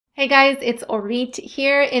Hey guys, it's Orit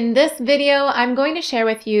here. In this video, I'm going to share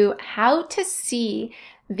with you how to see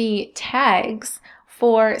the tags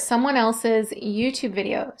for someone else's YouTube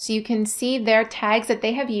video. So you can see their tags that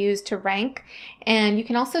they have used to rank, and you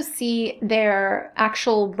can also see their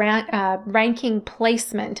actual ranking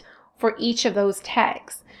placement for each of those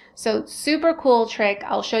tags. So super cool trick.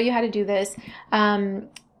 I'll show you how to do this.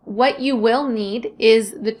 What you will need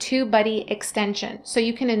is the Tubebuddy extension. So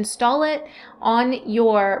you can install it on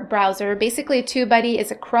your browser. Basically, Tubebuddy is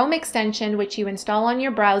a Chrome extension which you install on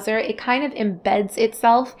your browser. It kind of embeds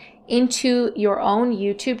itself into your own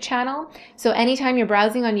YouTube channel. So anytime you're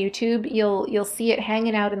browsing on YouTube, you'll see it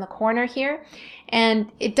hanging out in the corner here.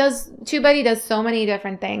 And Tubebuddy does so many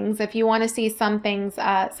different things. If you want to see some things,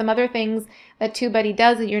 some other things that Tubebuddy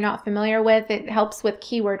does that you're not familiar with, it helps with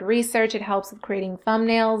keyword research, it helps with creating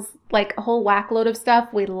thumbnails, like a whole whack load of stuff.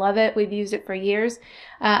 We love it. We've used it for years.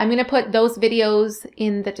 I'm going to put those videos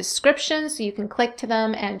in the description so you can click to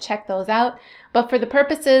them and check those out. But for the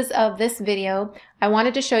purposes of this video, I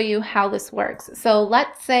wanted to show you how this works. So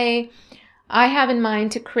let's say I have in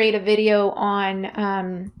mind to create a video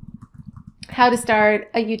on how to start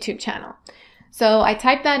a YouTube channel. So I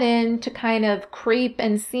type that in to kind of creep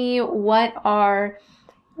and see what are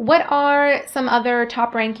some other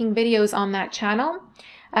top ranking videos on that channel.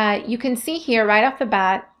 You can see here right off the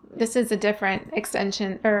bat, this is a different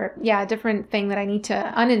extension, or yeah, a different thing that I need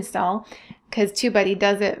to uninstall because Tubebuddy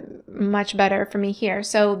does it much better for me here.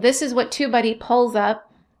 So this is what Tubebuddy pulls up.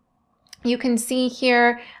 You can see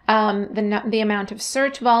here the amount of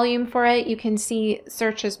search volume for it. You can see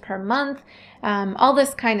searches per month, all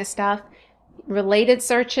this kind of stuff. Related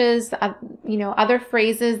searches, other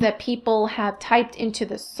phrases that people have typed into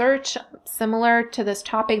the search similar to this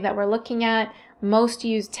topic that we're looking at, most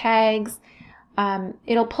used tags.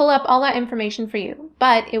 It'll pull up all that information for you,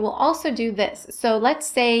 but it will also do this. So let's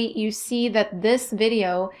say you see that this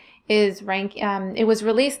video is it was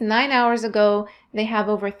released 9 hours ago. They have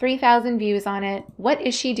over 3,000 views on it. What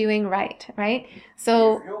is she doing right?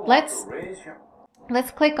 So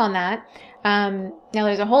let's click on that. Now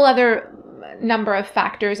there's a whole other number of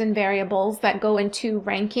factors and variables that go into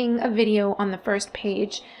ranking a video on the first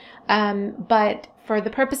page. But for the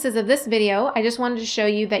purposes of this video, I just wanted to show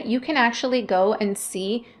you that you can actually go and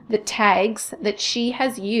see the tags that she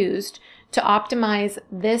has used to optimize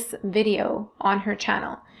this video on her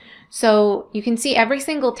channel. So you can see every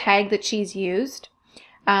single tag that she's used,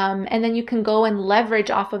 and then you can go and leverage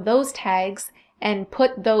off of those tags and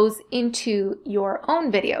put those into your own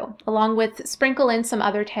video, along with sprinkle in some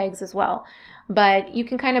other tags as well. But you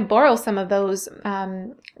can kind of borrow some of those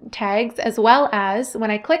tags, as well as when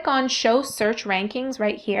I click on Show Search Rankings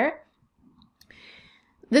right here,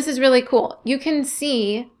 this is really cool. You can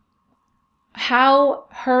see how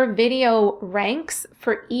her video ranks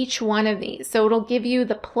for each one of these. So it'll give you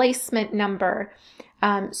the placement number.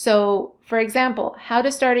 So for example, how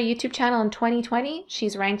to start a YouTube channel in 2020,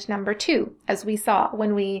 she's ranked number 2, as we saw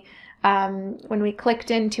when we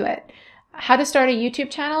clicked into it. How to start a YouTube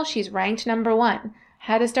channel, she's ranked number 1.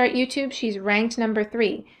 How to start YouTube, she's ranked number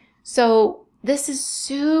 3. So this is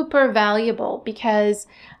super valuable because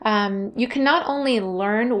you can not only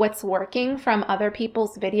learn what's working from other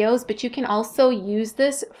people's videos, but you can also use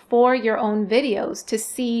this for your own videos to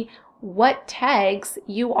see what tags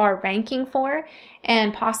you are ranking for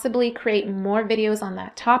and possibly create more videos on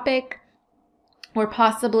that topic, or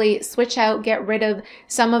possibly switch out, get rid of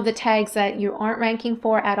some of the tags that you aren't ranking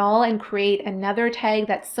for at all and create another tag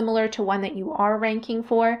that's similar to one that you are ranking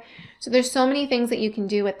for. So there's so many things that you can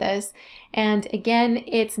do with this. And again,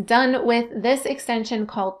 it's done with this extension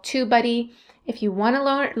called Tubebuddy. If you want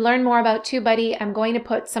to learn more about Tubebuddy, I'm going to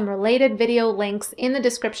put some related video links in the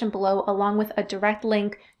description below, along with a direct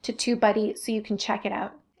link to Tubebuddy so you can check it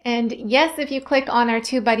out. And yes, if you click on our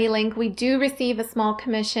Tubebuddy link, we do receive a small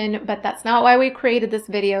commission, but that's not why we created this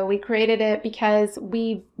video. We created it because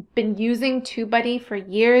we've been using Tubebuddy for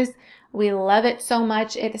years. We love it so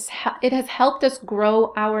much. It has helped us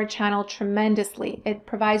grow our channel tremendously. It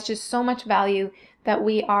provides just so much value that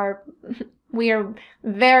we are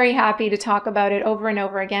very happy to talk about it over and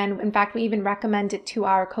over again. In fact, we even recommend it to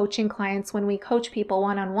our coaching clients when we coach people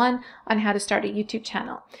one-on-one on how to start a YouTube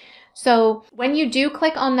channel. So when you do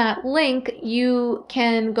click on that link, you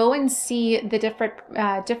can go and see the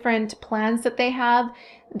different plans that they have.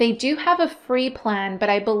 They do have a free plan, but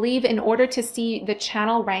I believe in order to see the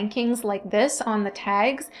channel rankings like this on the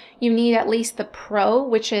tags, you need at least the Pro,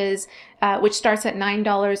 which starts at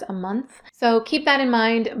 $9 a month. So keep that in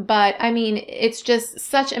mind, but I mean, it's just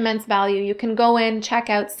such immense value. You can go in, check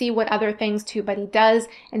out, see what other things Tubebuddy does,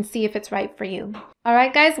 and see if it's right for you. All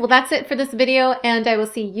right, guys, well, that's it for this video, and I will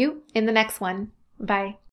see you in the next one. Bye.